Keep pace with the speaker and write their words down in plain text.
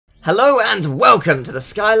Hello and welcome to the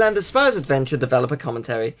Skylanders Spyro's Adventure developer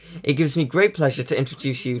commentary. It gives me great pleasure to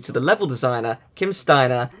introduce you to the level designer,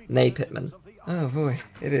 Steiner née Pittman. Oh boy,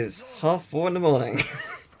 it is 4:30 in the morning.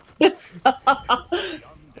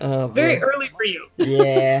 Oh, very early for you.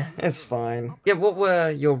 Yeah, it's fine. Yeah, what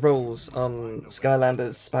were your roles on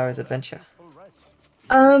Skylanders Spyro's Adventure?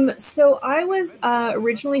 So I was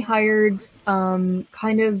originally hired,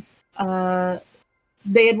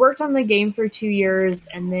 they had worked on the game for 2 years,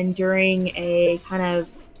 and then during a kind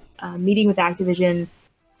of meeting with Activision,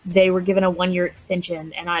 they were given a 1-year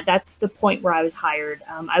extension, and that's the point where I was hired.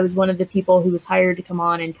 I was one of the people who was hired to come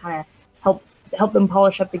on and kind of help them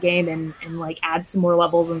polish up the game and like add some more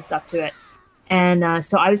levels and stuff to it. And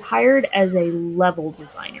so I was hired as a level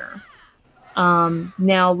designer.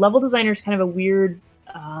 Now, level designer is kind of a weird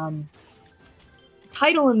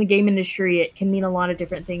title in the game industry. It can mean a lot of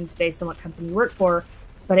different things based on what company you work for.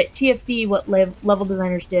 But at TFB, what level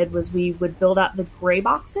designers did was we would build out the gray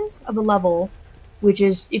boxes of a level, which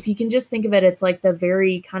is, if you can just think of it, it's like the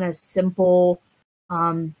very kind of simple,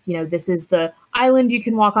 this is the island you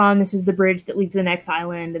can walk on, this is the bridge that leads to the next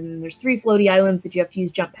island, and then there's 3 floaty islands that you have to use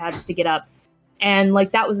jump pads to get up. And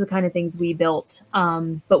like that was the kind of things we built.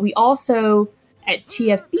 But we also, at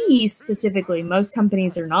TFB specifically, most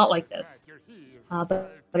companies are not like this. But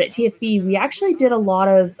at TFB, we actually did a lot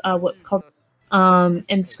of what's called, and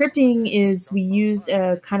scripting is, we used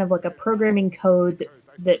a kind of like a programming code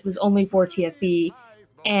that was only for TFB,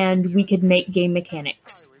 and we could make game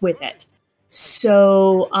mechanics with it.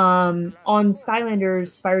 So on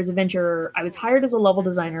Skylanders Spyro's Adventure, I was hired as a level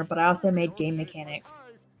designer, but I also made game mechanics.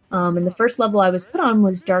 And the first level I was put on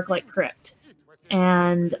was Dark Light Crypt.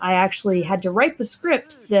 And I actually had to write the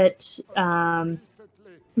script that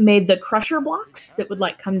made the crusher blocks that would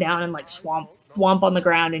like come down and like swamp on the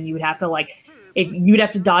ground, and you would have to like, if you'd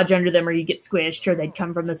have to dodge under them or you get squished, or they'd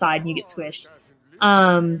come from the side and you get squished.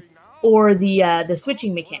 Or the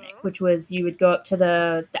switching mechanic, which was you would go up to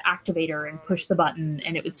the activator and push the button,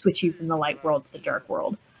 and it would switch you from the light world to the dark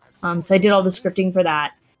world. So I did all the scripting for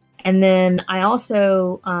that. And then I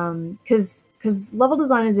also, because level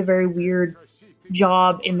design is a very weird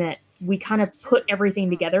job in that we kind of put everything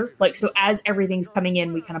together. Like, so as everything's coming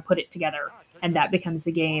in, we kind of put it together, and that becomes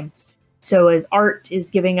the game. So as art is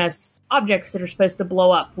giving us objects that are supposed to blow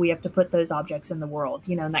up, we have to put those objects in the world,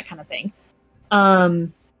 and that kind of thing.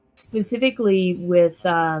 Specifically with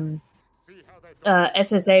SSA,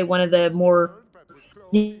 one of the more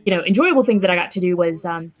enjoyable things that I got to do was,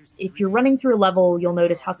 if you're running through a level, you'll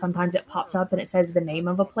notice how sometimes it pops up and it says the name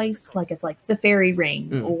of a place, like it's like the Fairy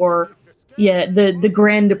Ring or the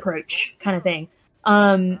Grand Approach kind of thing.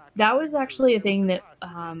 That was actually a thing that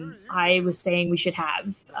I was saying we should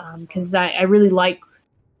have, because I really like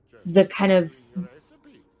the kind of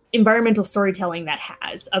environmental storytelling that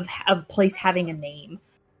has of place having a name.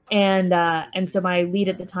 And so my lead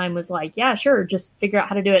at the time was like, yeah, sure, just figure out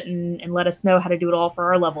how to do it and let us know how to do it all for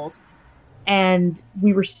our levels. And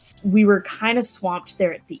we were kind of swamped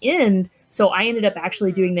there at the end, so I ended up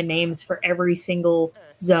actually doing the names for every single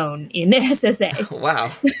zone in SSA.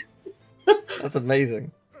 Wow. That's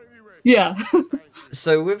amazing. Yeah.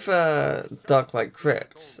 So with Dark Light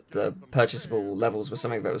Crypt, the purchasable levels were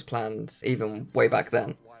something that was planned even way back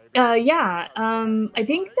then. Yeah. I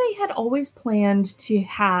think they had always planned to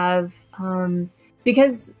have,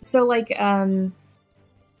 because, so like,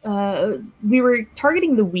 we were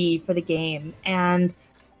targeting the Wii for the game, and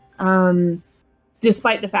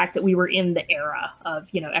despite the fact that we were in the era of,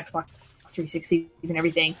 Xbox 360s and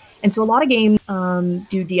everything. And so a lot of games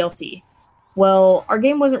do DLC. Well, our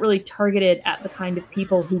game wasn't really targeted at the kind of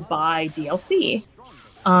people who buy DLC.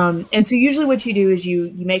 And so usually what you do is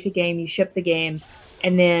you make a game, you ship the game,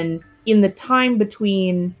 and then in the time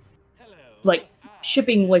between like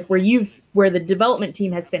shipping, like where the development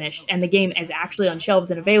team has finished and the game is actually on shelves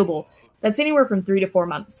and available, that's anywhere from 3 to 4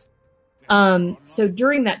 months. So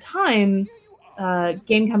during that time,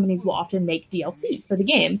 game companies will often make DLC for the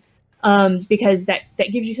game. Because that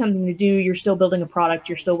gives you something to do. You're still building a product,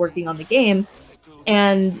 you're still working on the game,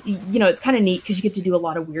 and it's kind of neat because you get to do a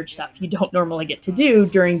lot of weird stuff you don't normally get to do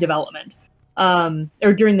during development,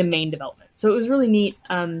 or during the main development. So it was really neat,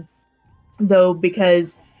 though,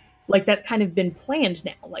 because like that's kind of been planned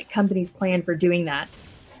now. Like companies plan for doing that.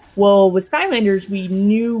 Well, with Skylanders, we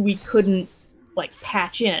knew we couldn't like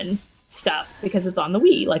patch in stuff because it's on the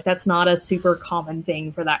Wii. Like that's not a super common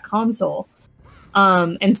thing for that console.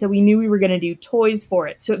 And so we knew we were going to do toys for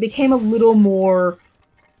it. So it became a little more,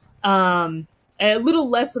 a little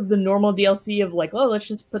less of the normal DLC of like, oh, let's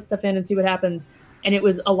just put stuff in and see what happens. And it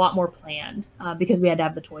was a lot more planned, because we had to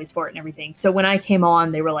have the toys for it and everything. So when I came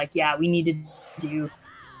on, they were like, yeah, we need to do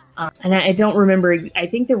And I don't remember. I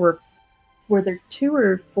think were there 2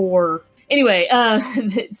 or 4. Anyway,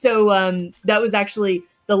 so that was actually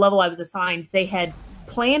the level I was assigned. They had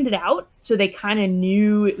planned it out, so they kind of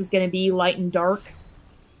knew it was going to be light and dark,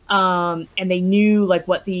 and they knew like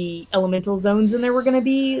what the elemental zones in there were going to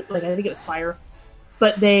be. Like I think it was fire,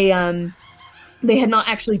 but they had not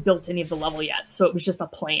actually built any of the level yet, so it was just a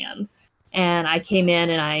plan. And I came in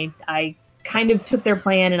and I kind of took their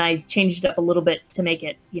plan and I changed it up a little bit to make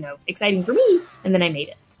it, you know, exciting for me, and then I made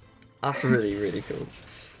it. That's really, really cool.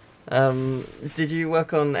 Did you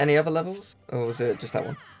work on any other levels, or was it just that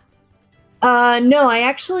one? No, I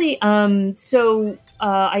actually,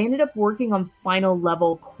 I ended up working on final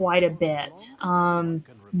level quite a bit.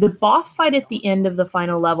 The boss fight at the end of the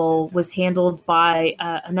final level was handled by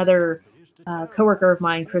another coworker of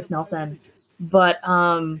mine, Chris Nelson, but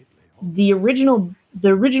the original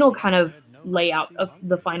kind of layout of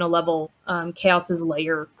the final level, Chaos's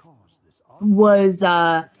Lair, was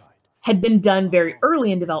had been done very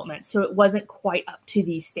early in development, so it wasn't quite up to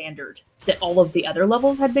the standard that all of the other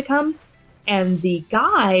levels had become. And the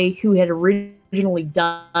guy who had originally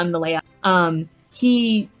done the layout,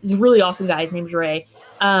 he's a really awesome guy. His name's Ray.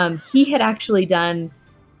 He had actually done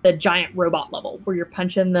the giant robot level where you're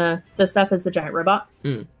punching the stuff as the giant robot.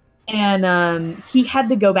 And he had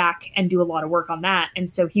to go back and do a lot of work on that. And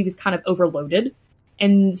so he was kind of overloaded.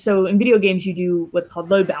 And so in video games, you do what's called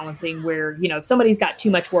load balancing, where, you know, if somebody's got too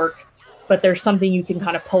much work, but there's something you can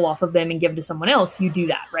kind of pull off of them and give to someone else, you do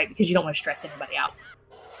that, right? Because you don't want to stress anybody out.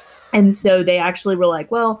 And so they actually were like,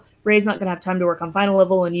 well, Ray's not going to have time to work on final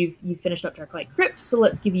level, and you've finished up Dark Light Crypt, so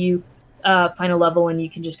let's give you final level, and you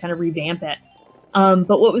can just kind of revamp it.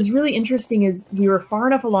 But what was really interesting is we were far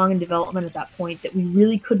enough along in development at that point that we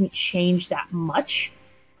really couldn't change that much.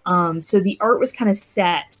 So the art was kind of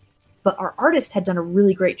set, but our artist had done a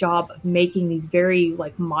really great job of making these very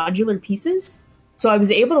like modular pieces. So I was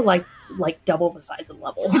able to like double the size of the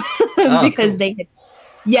level because cool.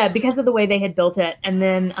 Because of the way they had built it. And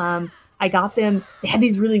then I got them, they had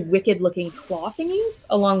these really wicked looking claw thingies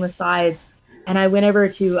along the sides. And I went over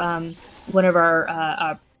to one of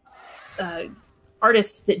our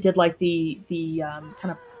artists that did like the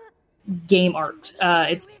kind of game art.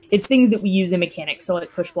 It's things that we use in mechanics, so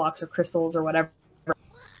like push blocks or crystals or whatever.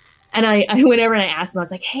 And I went over and I asked him, I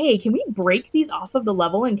was like, hey, can we break these off of the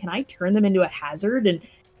level and can I turn them into a hazard? And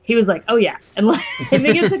he was like, oh yeah. And like, I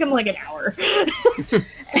think it took him like an hour.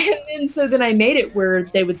 And so then I made it where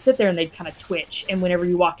they would sit there and they'd kind of twitch. And whenever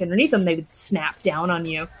you walked underneath them, they would snap down on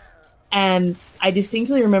you. And I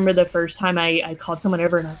distinctly remember the first time I called someone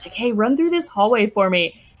over and I was like, hey, run through this hallway for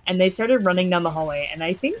me. And they started running down the hallway. And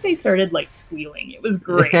I think they started like squealing. It was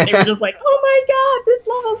great. They were just like, oh my God, this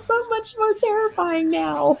level's so much more terrifying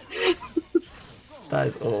now. That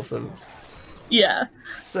is awesome. Yeah.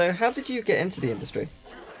 So how did you get into the industry?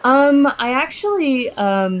 I actually,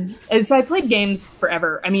 so I played games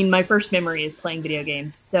forever. I mean, my first memory is playing video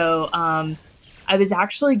games. So, I was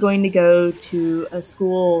actually going to go to a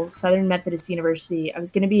school, Southern Methodist University. I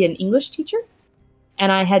was going to be an English teacher,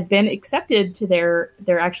 and I had been accepted to their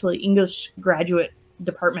actually English graduate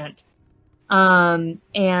department. And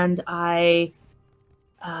I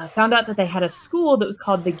found out that they had a school that was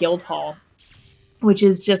called the Guildhall, which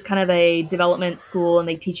is just kind of a development school, and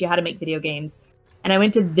they teach you how to make video games. And I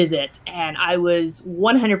went to visit, and I was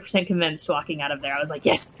 100% convinced walking out of there. I was like,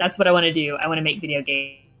 yes, that's what I want to do. I want to make video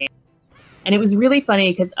games. And it was really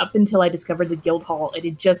funny because up until I discovered the Guildhall, it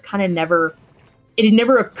had just kind of never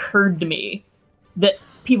occurred to me that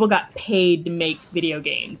people got paid to make video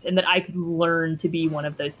games and that I could learn to be one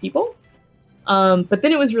of those people. But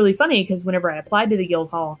then it was really funny because whenever I applied to the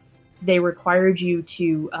Guildhall, they required you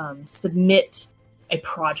to submit a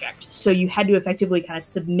project. So you had to effectively kind of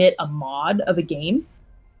submit a mod of a game.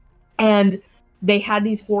 And they had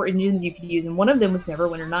these 4 engines you could use, and one of them was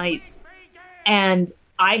Neverwinter Nights. And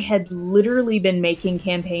I had literally been making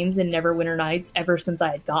campaigns in Neverwinter Nights ever since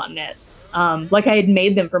I had gotten it. Like I had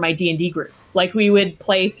made them for my D&D group. Like we would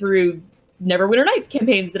play through Neverwinter Nights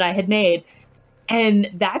campaigns that I had made.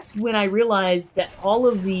 And that's when I realized that all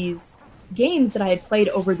of these games that I had played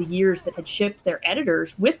over the years that had shipped their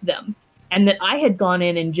editors with them, and that I had gone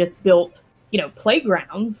in and just built,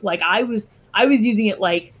 playgrounds. Like I was using it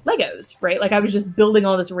like Legos, right? Like I was just building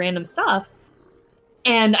all this random stuff.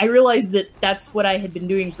 And I realized that that's what I had been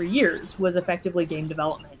doing for years, was effectively game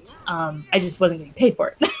development. I just wasn't getting paid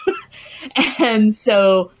for it. And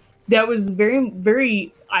so that was very,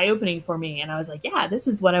 very eye-opening for me. And I was like, yeah, this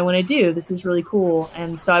is what I want to do. This is really cool.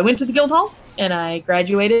 And so I went to the Guildhall and I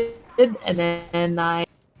graduated, and then I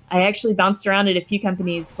actually bounced around at a few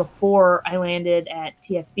companies before I landed at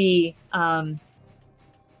TFB.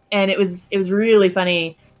 And it was really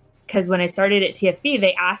funny because when I started at TFB,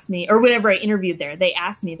 they asked me, or whenever I interviewed there, they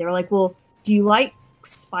asked me, they were like, well, do you like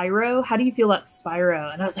Spyro? How do you feel about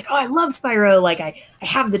Spyro? And I was like, oh, I love Spyro. Like I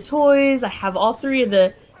have the toys. I have all three of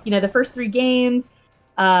the, the first three games.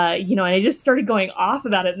 And I just started going off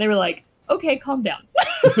about it. And they were like, okay, calm down.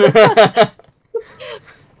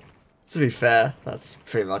 To be fair, that's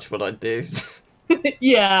pretty much what I'd do.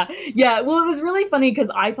 Yeah. Well, it was really funny because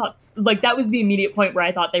I thought, like, that was the immediate point where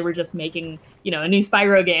I thought they were just making, a new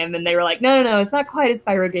Spyro game. And they were like, no, it's not quite a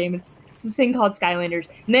Spyro game. It's this thing called Skylanders.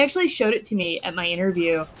 And they actually showed it to me at my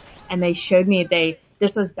interview. And they showed me,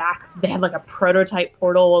 this was back, they had like a prototype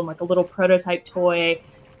portal and like a little prototype toy.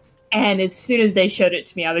 And as soon as they showed it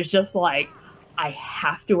to me, I was just like, I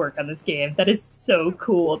have to work on this game. That is so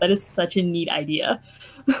cool. That is such a neat idea.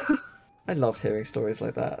 I love hearing stories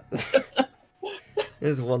like that.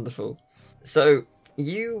 It's wonderful. So,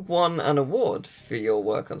 you won an award for your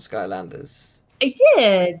work on Skylanders. I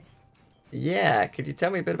did. Yeah, could you tell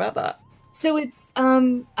me a bit about that? So it's,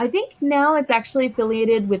 I think now it's actually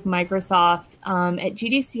affiliated with Microsoft. At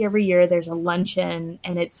GDC every year there's a luncheon,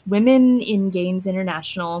 and it's Women in Games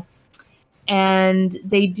International. And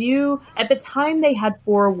they do, at the time they had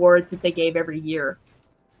 4 awards that they gave every year.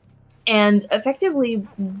 And effectively,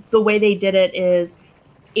 the way they did it is,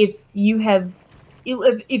 if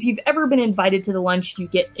you've ever been invited to the lunch, you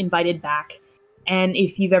get invited back. And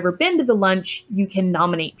if you've ever been to the lunch, you can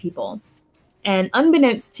nominate people. And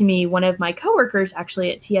unbeknownst to me, one of my coworkers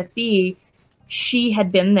actually at TFB, she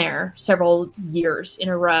had been there several years in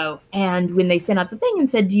a row. And when they sent out the thing and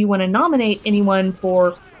said, do you want to nominate anyone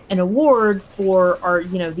for an award for our,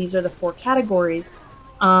 these are the 4 categories,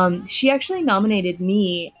 she actually nominated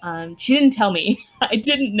me. She didn't tell me. I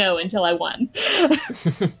didn't know until I won.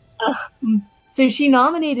 So she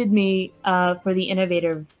nominated me for the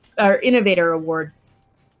Innovator Award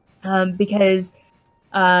because,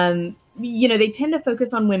 they tend to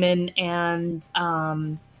focus on women, and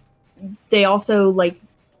they also,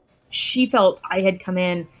 she felt I had come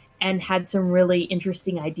in and had some really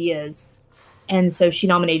interesting ideas. And so she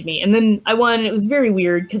nominated me. And then I won, and it was very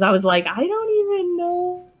weird because I was like, I don't even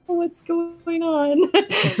know what's going on.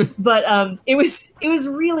 But it was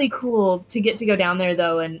really cool to get to go down there,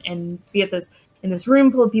 though, and be at in this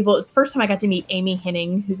room full of people. It's the first time I got to meet Amy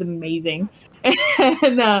Henning, who's amazing.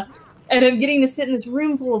 And I'm getting to sit in this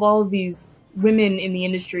room full of all of these women in the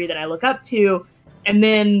industry that I look up to. And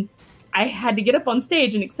then I had to get up on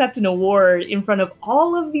stage and accept an award in front of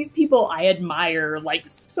all of these people I admire,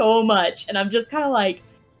 so much. And I'm just kind of like,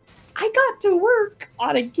 I got to work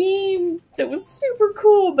on a game that was super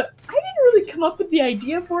cool, but I didn't really come up with the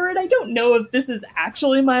idea for it. I don't know if this is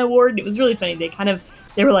actually my award. And it was really funny.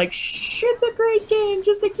 They were like, shh, it's a great game.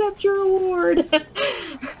 Just accept your award.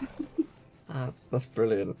 That's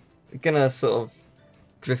brilliant. I'm gonna sort of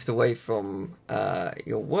drift away from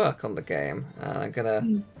your work on the game. I'm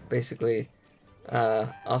gonna basically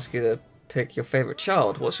ask you to pick your favorite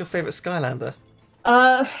child. What's your favorite Skylander?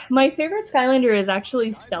 My favorite Skylander is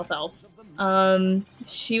actually Stealth Elf.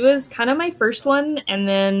 She was kind of my first one, and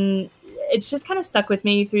then it's just kind of stuck with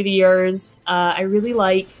me through the years. I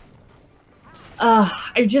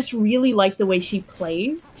just really like the way she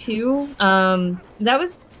plays too. That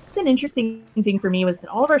was an interesting thing for me, was that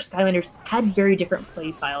all of our Skylanders had very different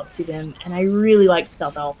play styles to them, and I really liked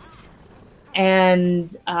Stealth Elves.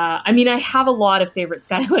 And I have a lot of favorite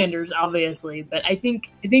Skylanders, obviously, but I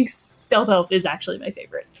think Stealth Elf is actually my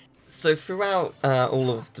favorite. So throughout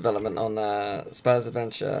all of development on Spyro's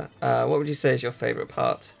Adventure, what would you say is your favorite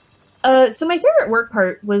part? So my favorite work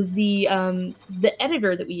part was the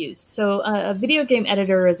editor that we use. So a video game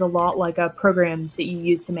editor is a lot like a program that you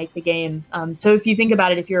use to make the game. So if you think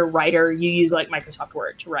about it, if you're a writer, you use Microsoft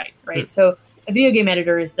Word to write, right? So a video game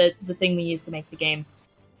editor is the thing we use to make the game.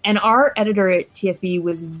 And our editor at TFB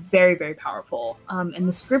was very, very powerful. And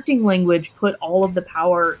the scripting language put all of the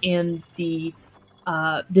power in the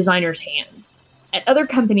designer's hands. At other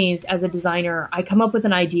companies, as a designer, I come up with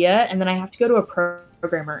an idea, and then I have to go to a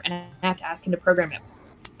programmer, and I have to ask him to program it.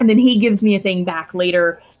 And then he gives me a thing back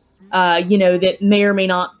later, that may or may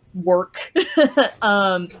not work.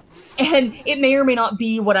 And it may or may not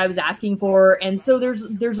be what I was asking for. And so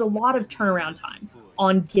there's a lot of turnaround time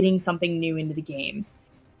on getting something new into the game.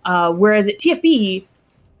 Whereas at TFB,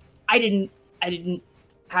 I didn't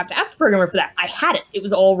have to ask the programmer for that. I had it. It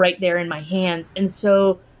was all right there in my hands. And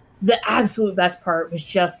so the absolute best part was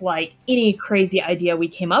just any crazy idea we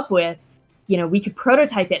came up with, we could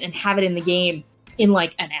prototype it and have it in the game in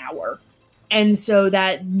an hour. And so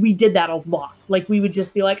that we did that a lot. We would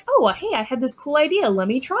just be like, oh, hey, I had this cool idea. Let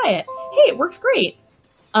me try it. Hey, it works great.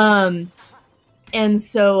 And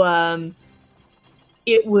so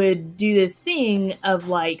it would do this thing of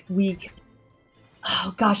like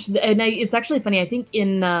oh gosh, and it's actually funny. I think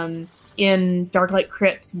in Darklight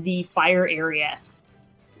Crypt, the fire area,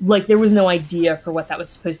 like there was no idea for what that was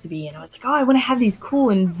supposed to be, and I was like, oh, I want to have these cool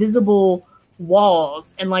invisible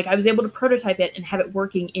walls, and like I was able to prototype it and have it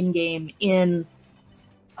working in game in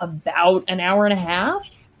about an hour and a half,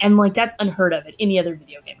 and like that's unheard of at any other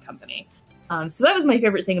video game company. So that was my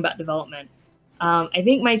favorite thing about development. I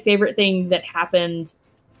think my favorite thing that happened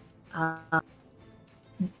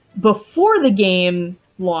before the game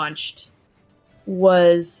launched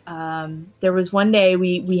was there was one day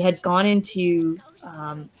we had gone into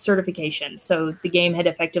certification. So the game had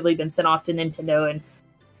effectively been sent off to Nintendo and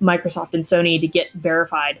Microsoft and Sony to get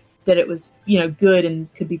verified that it was, you know, good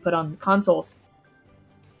and could be put on consoles.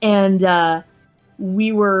 And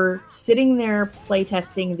we were sitting there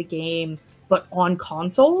playtesting the game, but on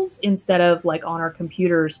consoles instead of like on our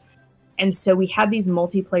computers. And so we had these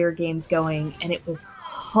multiplayer games going, and it was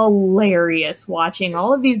hilarious watching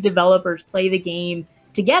all of these developers play the game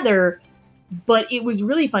together. But it was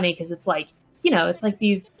really funny because it's like, you know, it's like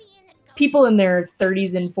these people in their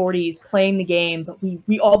 30s and 40s playing the game, but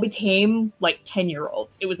we all became like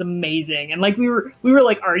 10-year-olds. It was amazing. And like we were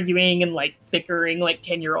like arguing and like bickering like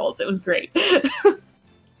 10-year-olds. It was great.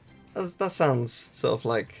 That sounds sort of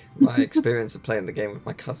like my experience of playing the game with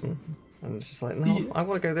my cousin. And just like, no, I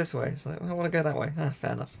want to go this way. It's like, I want to go that way. Ah,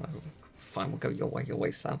 fair enough. Fine, we'll go your way. Your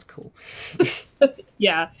way sounds cool.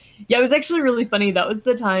 Yeah. It was actually really funny. That was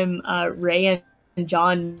the time Ray and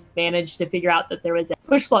John managed to figure out that there was a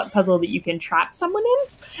push block puzzle that you can trap someone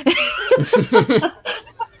in.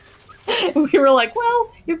 We were like,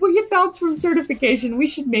 well, if we get bounced from certification, we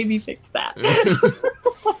should maybe fix that.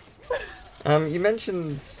 You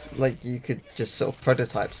mentioned like you could just sort of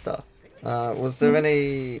prototype stuff. Was there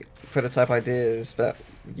any prototype ideas that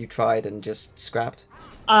you tried and just scrapped?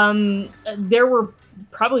 There were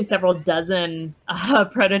probably several dozen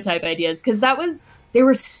prototype ideas, because they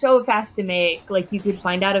were so fast to make. Like, you could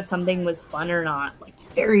find out if something was fun or not, like,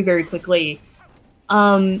 very, very quickly.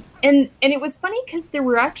 And it was funny because there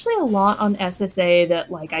were actually a lot on SSA that,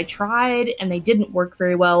 like, I tried and they didn't work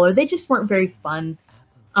very well, or they just weren't very fun,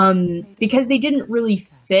 because they didn't really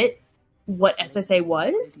fit what SSA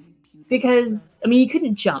was. Because, I mean, you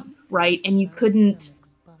couldn't jump, right? And you couldn't,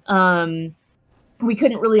 we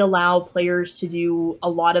couldn't really allow players to do a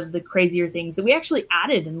lot of the crazier things that we actually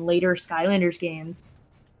added in later Skylanders games,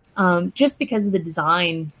 just because of the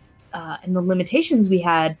design and the limitations we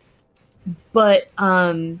had. But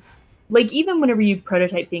like, even whenever you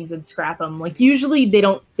prototype things and scrap them, like, usually they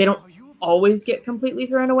don't always get completely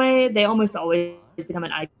thrown away. They almost always become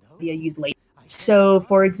an idea used later. So,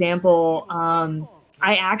 for example,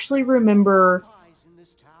 I actually remember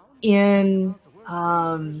in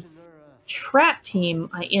Trap Team,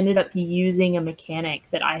 I ended up using a mechanic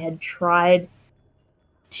that I had tried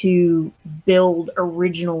to build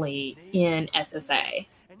originally in SSA.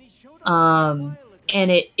 And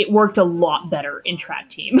it worked a lot better in Trap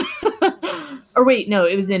Team. Or wait, no,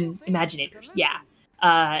 it was in Imaginators, yeah.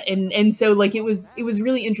 And so, like, it was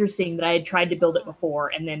really interesting that I had tried to build it before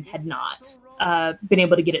and then had not been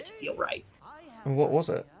able to get it to feel right. What was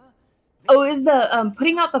it? Oh, it was the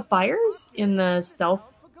putting out the fires in the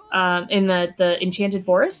stealth, in the Enchanted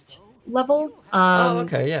Forest level. Oh,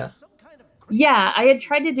 okay, yeah. Yeah, I had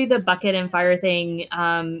tried to do the bucket and fire thing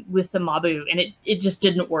with some Mabu, and it just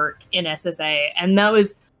didn't work in SSA. And that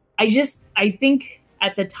was, I think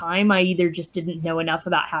at the time I either just didn't know enough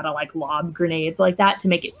about how to like lob grenades like that to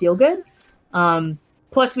make it feel good.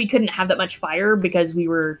 Plus, we couldn't have that much fire because we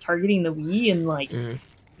were targeting the Wii, and like, you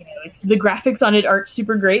know, it's the graphics on it aren't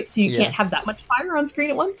super great, so you can't have that much fire on screen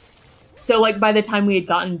at once. So like by the time we had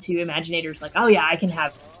gotten to Imaginators, like, oh yeah, I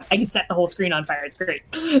can set the whole screen on fire. It's great.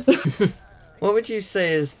 What would you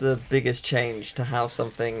say is the biggest change to how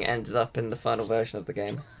something ended up in the final version of the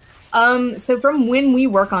game? So from when we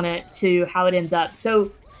work on it to how it ends up.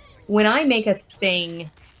 So when I make a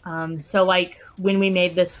thing, so like when we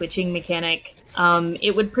made the switching mechanic,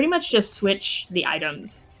 it would pretty much just switch the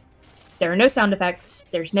items. There are no sound effects,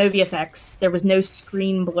 there's no VFX, there was no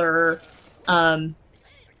screen blur.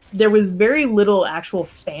 There was very little actual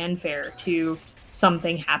fanfare to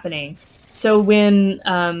something happening. So when,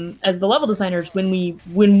 as the level designers, when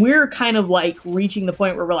we're kind of like reaching the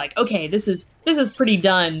point where we're like, okay, this is pretty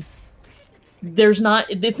done. It's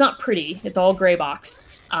not pretty. It's all gray box,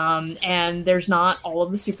 and there's not all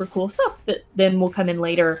of the super cool stuff that then will come in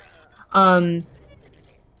later.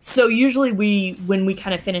 So usually when we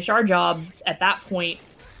kind of finish our job at that point,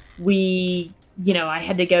 we you know, I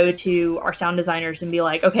had to go to our sound designers and be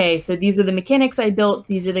like, okay, so these are the mechanics I built.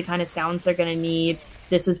 These are the kind of sounds they're going to need.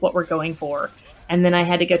 This is what we're going for. And then I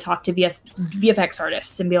had to go talk to VFX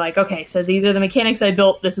artists and be like, okay, so these are the mechanics I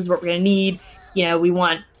built. This is what we're going to need. You know, we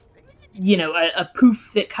want, you know, a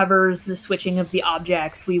poof that covers the switching of the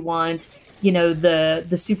objects. We want, you know,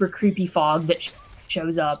 the super creepy fog that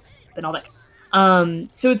shows up and all that.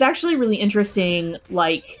 So it's actually really interesting.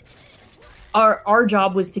 Like, our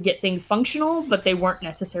job was to get things functional, but they weren't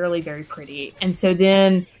necessarily very pretty. And so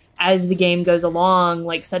then as the game goes along,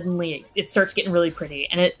 like suddenly it starts getting really pretty.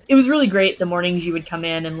 And it was really great the mornings you would come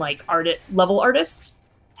in and like level artists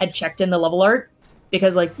had checked in the level art,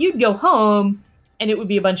 because like you'd go home and it would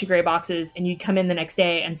be a bunch of gray boxes, and you'd come in the next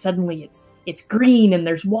day and suddenly it's green and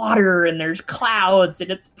there's water and there's clouds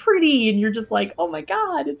and it's pretty, and you're just like, oh my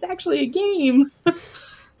god, it's actually a game.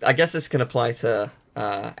 I guess this can apply to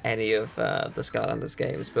any of the Skylanders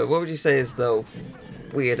games, but what would you say is the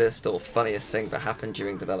weirdest or funniest thing that happened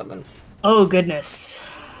during development? Oh goodness.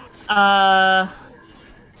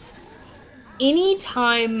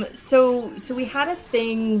 Anytime, so we had a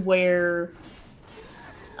thing where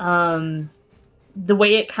the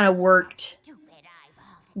way it kind of worked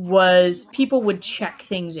was people would check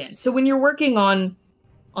things in. So when you're working on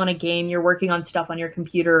a game, you're working on stuff on your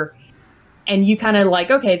computer, and you kind of like,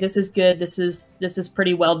 okay, this is good, this is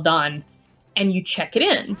pretty well done, and you check it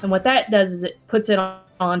in. And what that does is it puts it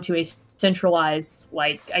onto a centralized,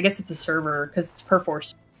 like, I guess it's a server because it's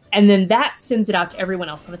Perforce, and then that sends it out to everyone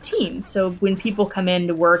else on the team. So when people come in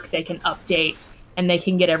to work, they can update and they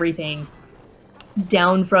can get everything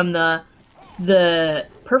down from the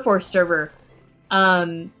Perforce server.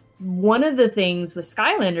 One of the things with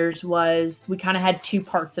Skylanders was we kind of had two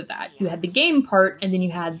parts of that. You had the game part, and then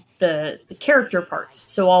you had the character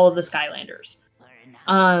parts. So all of the Skylanders.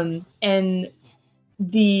 And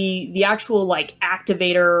the actual like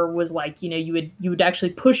activator was like, you know, you would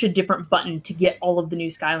actually push a different button to get all of the new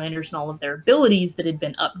Skylanders and all of their abilities that had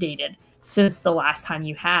been updated since the last time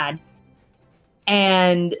you had.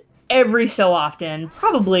 And every so often,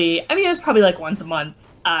 probably, I mean, it was probably like once a month,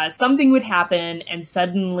 something would happen, and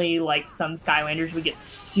suddenly, like, some Skylanders would get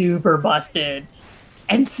super busted.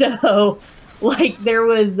 And so, like, there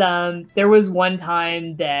was one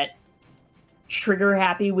time that Trigger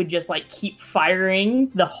Happy would just, like, keep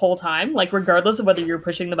firing the whole time, like, regardless of whether you're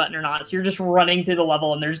pushing the button or not. So you're just running through the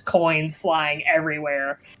level, and there's coins flying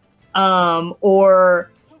everywhere.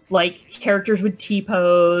 Or like characters would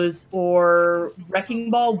T-pose, or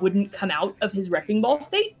Wrecking Ball wouldn't come out of his Wrecking Ball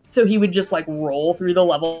state. So he would just like roll through the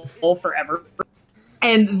level forever.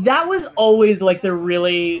 And that was always like the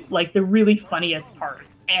really funniest part.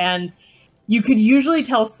 And you could usually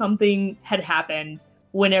tell something had happened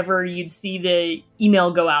whenever you'd see the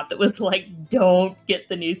email go out that was like, don't get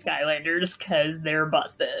the new Skylanders because they're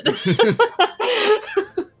busted.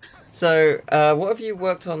 So, what have you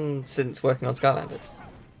worked on since working on Skylanders?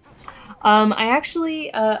 I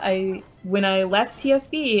actually, when I left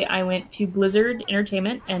TFB, I went to Blizzard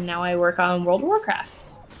Entertainment, and now I work on World of Warcraft.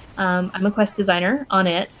 I'm a quest designer on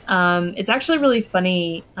it. It's actually really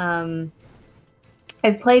funny. I've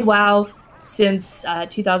played WoW since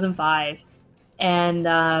 2005,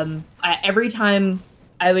 and every time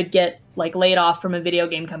I would get like laid off from a video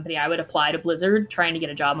game company, I would apply to Blizzard trying to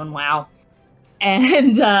get a job on WoW.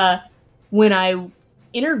 And when I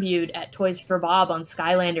interviewed at Toys for Bob on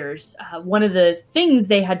Skylanders, one of the things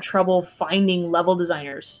they had trouble finding level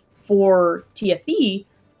designers for TFB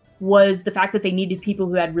was the fact that they needed people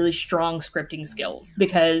who had really strong scripting skills,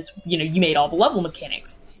 because, you know, you made all the level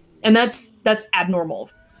mechanics, and that's abnormal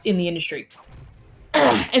in the industry.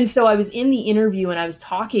 And so I was in the interview and I was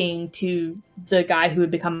talking to the guy who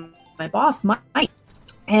had become my boss, Mike,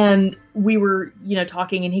 and we were, you know,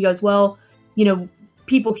 talking, and he goes, well, you know,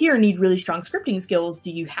 people here need really strong scripting skills.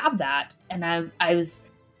 Do you have that? And I was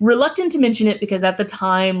reluctant to mention it, because at the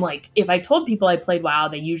time, like, if I told people I played WoW,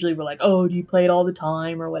 they usually were like, oh, do you play it all the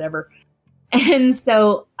time or whatever? And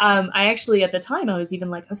so I actually, at the time, I was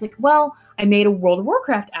like, well, I made a World of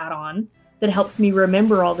Warcraft add-on that helps me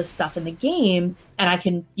remember all this stuff in the game, and I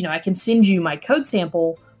can send you my code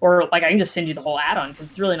sample, or like I can just send you the whole add-on because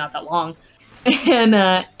it's really not that long.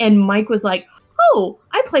 And Mike was like, oh,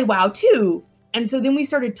 I play WoW too. And so then we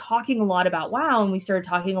started talking a lot about WoW, and we started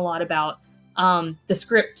talking a lot about the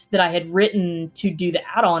script that I had written to do the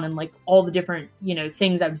add-on, and like all the different, you know,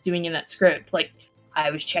 things I was doing in that script. Like I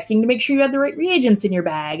was checking to make sure you had the right reagents in your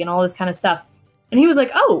bag and all this kind of stuff. And he was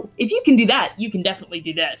like, oh, if you can do that, you can definitely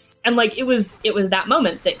do this. And like, it was that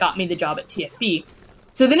moment that got me the job at TFB.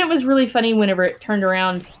 So then it was really funny whenever it turned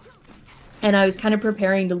around and I was kind of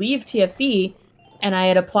preparing to leave TFB. and I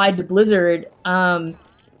had applied to Blizzard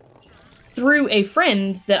through a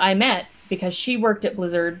friend that I met because she worked at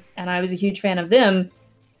Blizzard, and I was a huge fan of them,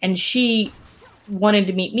 and she wanted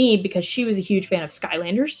to meet me because she was a huge fan of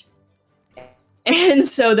Skylanders. And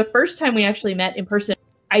so the first time we actually met in person,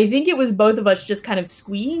 I think it was both of us just kind of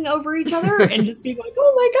squeeing over each other and just being like,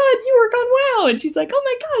 "Oh my god, you work on WoW," and she's like, "Oh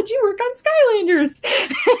my god, you work on Skylanders."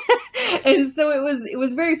 And so it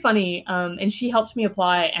was very funny. And she helped me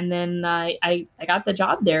apply, and then I got the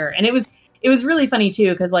job there, and it was really funny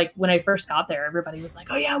too because like when I first got there, everybody was like,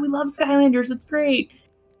 "Oh yeah, we love Skylanders, it's great."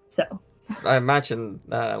 So I imagine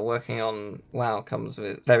working on WoW comes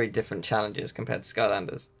with very different challenges compared to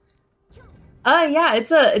Skylanders. Yeah,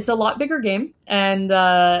 it's a lot bigger game, and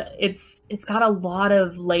it's got a lot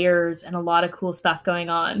of layers and a lot of cool stuff going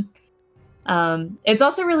on. It's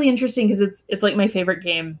also really interesting because it's like my favorite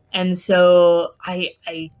game, and so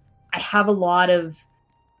I have a lot of.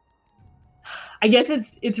 I guess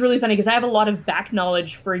it's really funny because I have a lot of back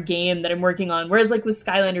knowledge for a game that I'm working on. Whereas like with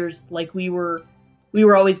Skylanders, like we were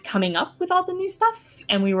always coming up with all the new stuff,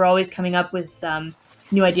 and we were always coming up with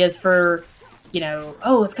new ideas for. You know,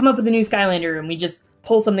 oh, let's come up with a new Skylander, and we just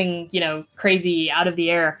pull something, you know, crazy out of the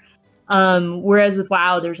air. Whereas with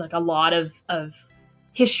WoW, there's like a lot of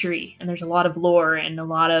history, and there's a lot of lore, and a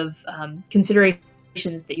lot of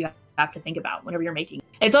considerations that you have to think about whenever you're making.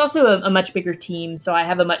 It's also a much bigger team, so I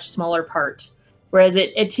have a much smaller part. Whereas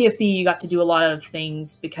at TFB, you got to do a lot of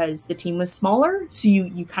things because the team was smaller, so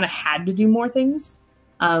you kind of had to do more things.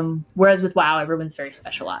 Whereas with WoW, everyone's very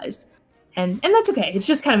specialized. And that's okay. It's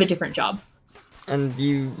just kind of a different job. And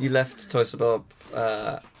you left Toys Bob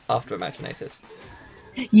after Imaginators?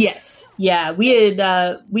 Yes, yeah, we had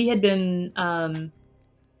been kind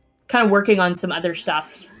of working on some other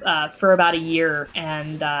stuff for about a year,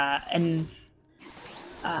 and I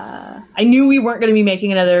knew we weren't going to be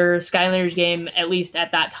making another Skylanders game. At least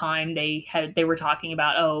at that time, they were talking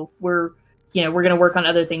about, oh, we're going to work on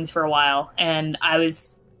other things for a while, and I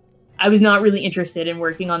was not really interested in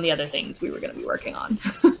working on the other things we were going to be working on.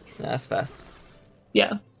 That's fair.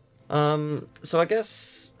 Yeah. So I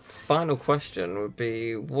guess final question would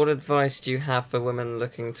be, what advice do you have for women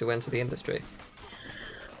looking to enter the industry?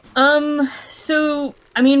 So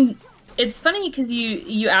I mean, it's funny because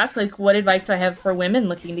you ask like, what advice do I have for women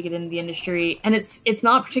looking to get into the industry, and it's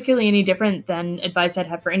not particularly any different than advice I'd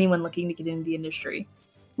have for anyone looking to get into the industry,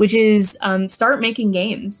 which is start making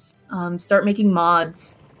games, start making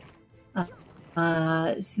mods.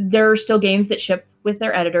 There are still games that ship with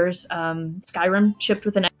their editors. Skyrim shipped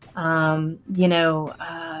with an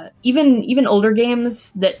even older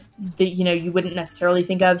games that you wouldn't necessarily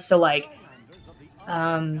think of. So like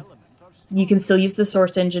you can still use the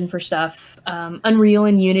source engine for stuff. Unreal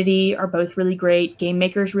and Unity are both really great. Game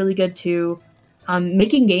Maker's really good too.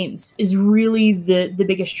 Making games is really the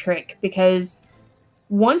biggest trick, because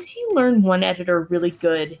once you learn one editor really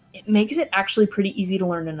good, it makes it actually pretty easy to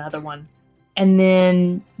learn another one. And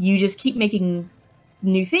then you just keep making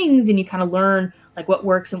new things, and you kind of learn like what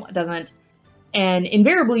works and what doesn't. And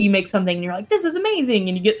invariably you make something and you're like, this is amazing,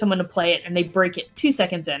 and you get someone to play it and they break it 2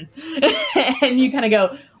 seconds in. And you kind of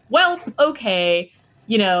go, well, okay,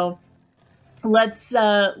 let's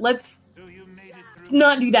not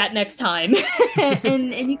do that next time.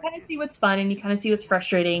 and you kind of see what's fun, and you kind of see what's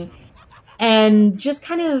frustrating, and just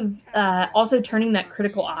kind of also turning that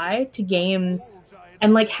critical eye to games,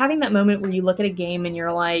 and like having that moment where you look at a game and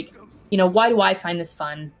you're like, why do I find this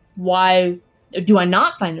fun? Why do I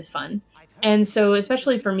not find this fun? And so,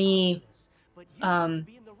 especially for me, and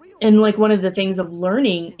like one of the things of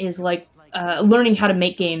learning is like learning how to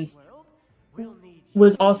make games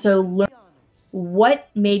was also learning what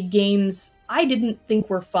made games I didn't think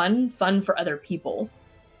were fun for other people.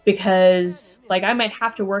 Because like I might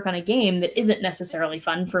have to work on a game that isn't necessarily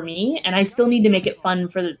fun for me, and I still need to make it fun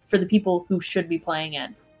for the people who should be playing it.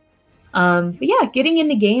 But yeah, getting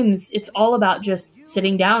into games, it's all about just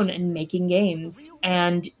sitting down and making games.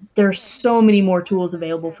 And there's so many more tools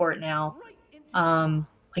available for it now.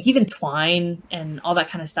 Like even Twine and all that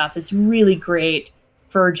kind of stuff is really great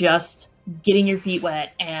for just getting your feet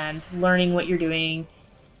wet and learning what you're doing,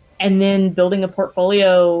 and then building a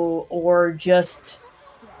portfolio, or just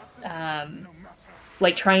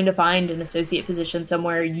like trying to find an associate position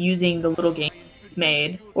somewhere using the little games you've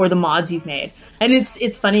made or the mods you've made. And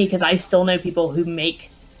it's funny because I still know people who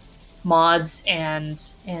make mods and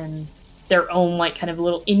their own like kind of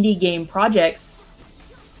little indie game projects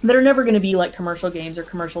that are never going to be like commercial games or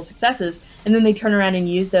commercial successes, and then they turn around and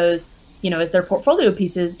use those as their portfolio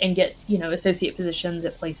pieces and get associate positions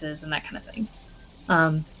at places and that kind of thing.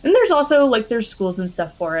 And there's also like there's schools and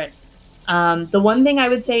stuff for it. The one thing I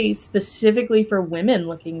would say specifically for women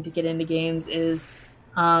looking to get into games is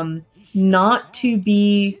not to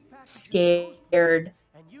be scared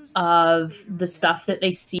of the stuff that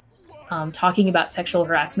they see talking about sexual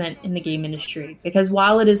harassment in the game industry. Because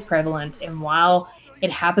while it is prevalent and while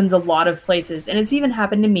it happens a lot of places, and it's even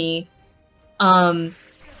happened to me,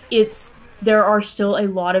 there are still a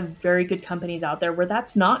lot of very good companies out there where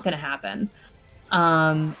that's not going to happen.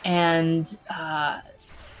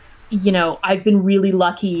 You know, I've been really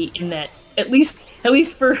lucky in that at least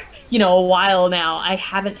for, you know, a while now, I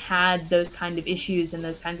haven't had those kind of issues and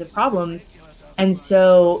those kinds of problems. And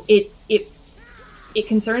so it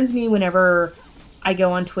concerns me whenever I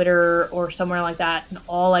go on Twitter or somewhere like that and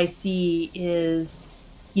all I see is,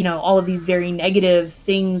 you know, all of these very negative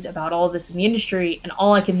things about all of this in the industry, and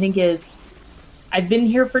all I can think is, I've been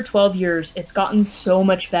here for 12 years, it's gotten so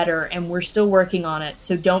much better, and we're still working on it,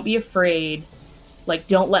 so don't be afraid. Like,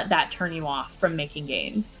 don't let that turn you off from making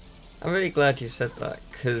games. I'm really glad you said that,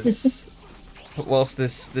 because whilst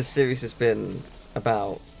this series has been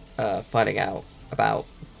about finding out about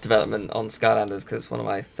development on Skylanders, because it's one of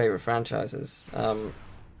my favourite franchises,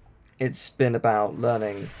 it's been about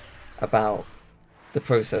learning about the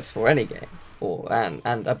process for any game,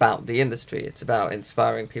 and about the industry. It's about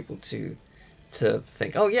inspiring people to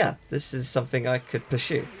think, oh yeah, this is something I could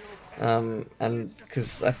pursue, and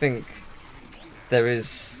because I think there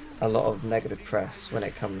is a lot of negative press when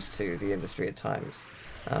it comes to the industry at times,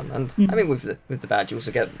 I mean with the bad you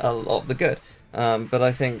also get a lot of the good, but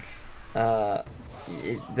I think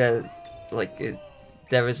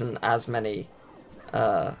there isn't as many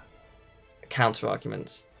counter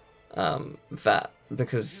arguments that,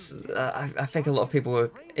 because I think a lot of people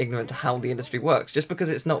are ignorant to how the industry works just because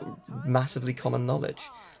it's not massively common knowledge.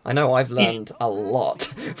 I know I've learned a lot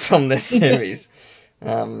from this series,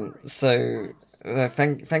 so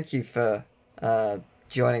thank you for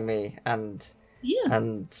joining me and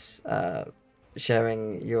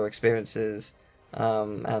sharing your experiences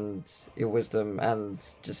and your wisdom, and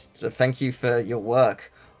just thank you for your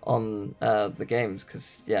work on the games,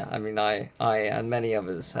 because yeah, I mean I and many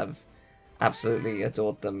others have absolutely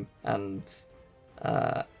adored them, and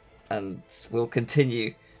will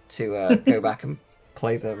continue to go back and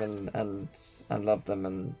play them and love them,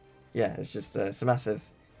 and yeah, it's just it's a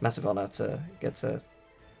massive honor to get to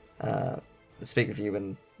speak with you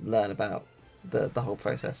and learn about the whole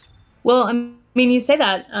process. Well, I mean, you say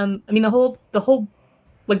that. I mean, the whole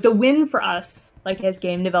like the win for us, like as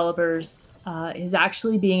game developers, is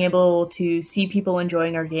actually being able to see people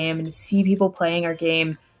enjoying our game and see people playing our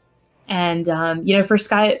game. And you know, for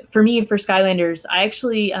Skylanders, I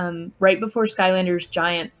actually right before Skylanders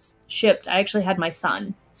Giants shipped, I actually had my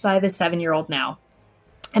son. So I have a 7-year-old now.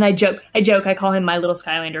 And I joke, I call him my little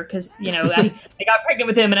Skylander because, you know, I got pregnant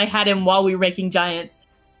with him and I had him while we were making Giants.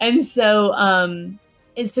 And so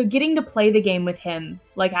getting to play the game with him,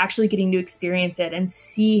 like actually getting to experience it and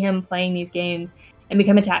see him playing these games and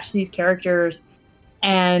become attached to these characters.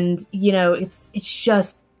 And, you know, it's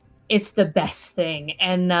the best thing.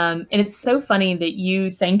 And it's so funny that you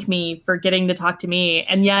thank me for getting to talk to me.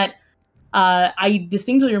 And yet I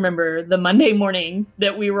distinctly remember the Monday morning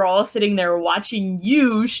that we were all sitting there watching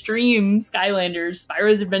you stream Skylanders,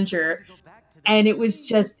 Spyro's Adventure. And it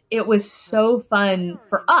was so fun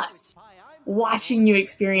for us watching you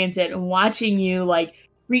experience it and watching you like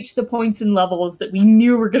reach the points and levels that we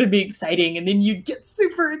knew were going to be exciting. And then you'd get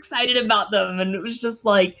super excited about them. And it was just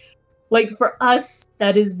like for us,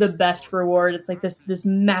 that is the best reward. It's like this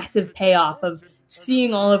massive payoff of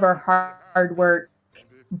seeing all of our hard work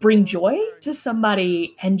bring joy to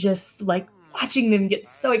somebody, and just like watching them get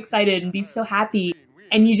so excited and be so happy,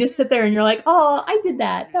 and you just sit there and you're like, oh, I did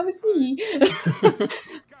that was me.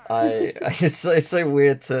 It's so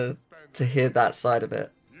weird to hear that side of it.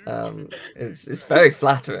 It's very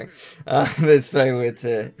flattering. It's very weird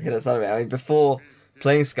to hear that side of it. I mean, before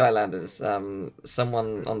playing Skylanders,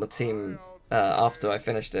 someone on the team after I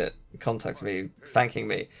finished it contacted me thanking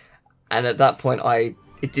me, and at that point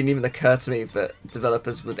it didn't even occur to me that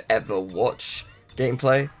developers would ever watch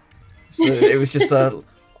gameplay. So it was just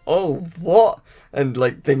oh, what? And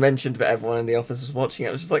like they mentioned that everyone in the office was watching it.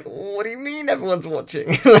 I was just like, what do you mean everyone's watching?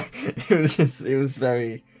 it was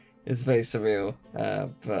very surreal.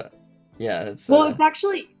 But yeah,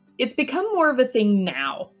 it's become more of a thing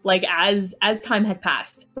now, like as time has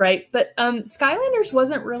passed, right? But Skylanders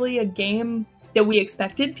wasn't really a game that we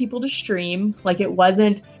expected people to stream. Like it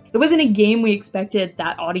wasn't a game we expected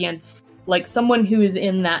that audience, like someone who is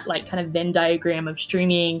in that like kind of Venn diagram of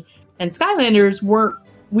streaming and Skylanders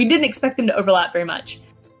we didn't expect them to overlap very much.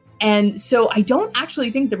 And so I don't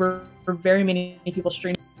actually think there were very many people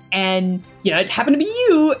streaming and you know, it happened to be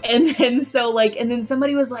you. And then and then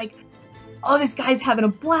somebody was like, "Oh, this guy's having a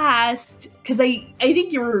blast," because I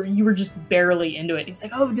think you were just barely into it. He's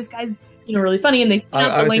like, "Oh, this guy's, you know, really funny," and they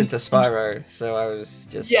I was into Spyro, so I was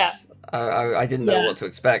just I didn't know what to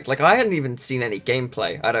expect. Like, I hadn't even seen any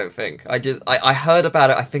gameplay, I don't think. I heard about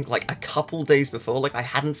it, I think, like, a couple days before. Like, I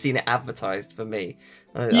hadn't seen it advertised for me.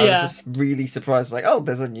 I was just really surprised, like, oh,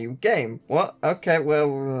 there's a new game. What? Okay,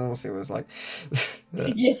 well, we'll see what it's like.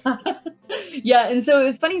 Yeah, and so it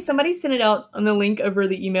was funny, somebody sent it out on the link over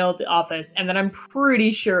the email at the office, and then I'm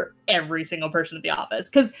pretty sure every single person at the office,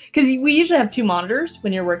 because we usually have 2 monitors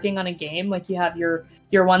when you're working on a game. Like, you have your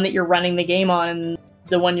one that you're running the game on, and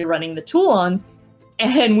the one you're running the tool on.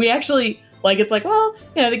 And we actually, like, it's like, well,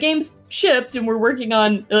 you know, the game's shipped and we're working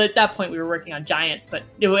on, at that point we were working on Giants, but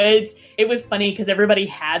it was funny because everybody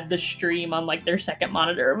had the stream on, like, their second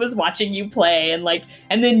monitor, was watching you play, and like,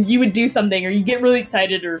 and then you would do something, or you get really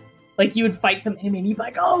excited, or like you would fight some enemy and you'd be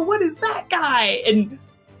like, "Oh, what is that guy?" And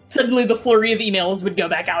suddenly the flurry of emails would go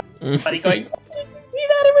back out. Everybody going, "Oh, did you see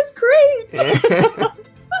that? It was great."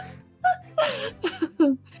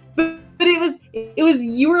 But it was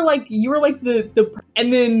you were like the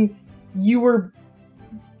and then you were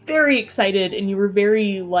very excited, and you were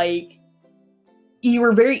very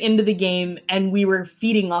into the game, and we were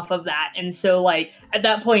feeding off of that. And so, like, at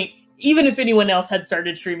that point, even if anyone else had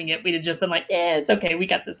started streaming it, we'd have just been like, "Yeah, it's okay, we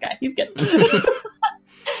got this guy, he's good."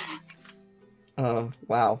 Oh,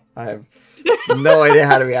 wow. I have no idea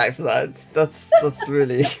how to react to that. That's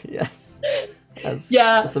really, yes.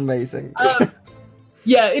 That's amazing.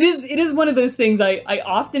 Yeah, it is one of those things. I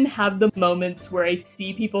often have the moments where I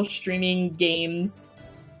see people streaming games,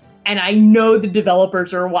 and I know the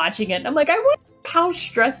developers are watching it, and I'm like, I wonder how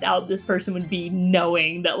stressed out this person would be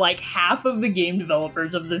knowing that, like, half of the game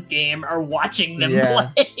developers of this game are watching them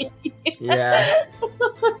play. Yeah.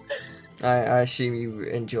 I assume you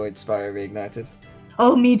enjoyed Spyro Reignited.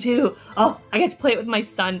 Oh, me too. Oh, I got to play it with my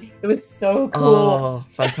son. It was so cool. Oh,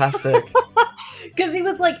 fantastic. Because he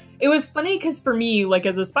was like, it was funny because for me, like,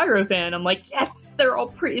 as a Spyro fan, I'm like, yes, they're all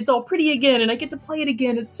pretty. It's all pretty again, and I get to play it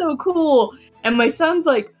again. It's so cool. And my son's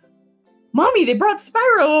like, "Mommy, they brought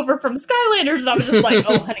Spyro over from Skylanders." And I was just like,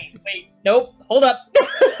 "Oh, honey, wait, nope, hold up."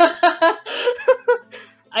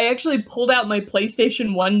 I actually pulled out my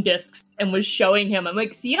PlayStation 1 discs and was showing him. I'm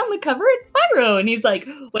like, "See, on the cover, it's Spyro." And he's like,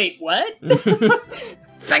 "Wait, what?"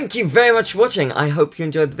 Thank you very much for watching. I hope you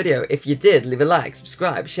enjoyed the video. If you did, leave a like,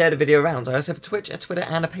 subscribe, share the video around. I also have a Twitch, a Twitter,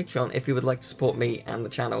 and a Patreon if you would like to support me and the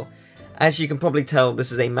channel. As you can probably tell,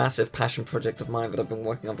 this is a massive passion project of mine that I've been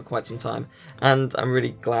working on for quite some time, and I'm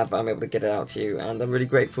really glad that I'm able to get it out to you, and I'm really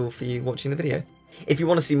grateful for you watching the video. If you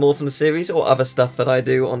want to see more from the series or other stuff that I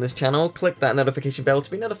do on this channel, click that notification bell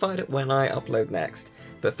to be notified when I upload next.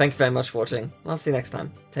 But thank you very much for watching. I'll see you next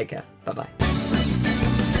time. Take care. Bye-bye.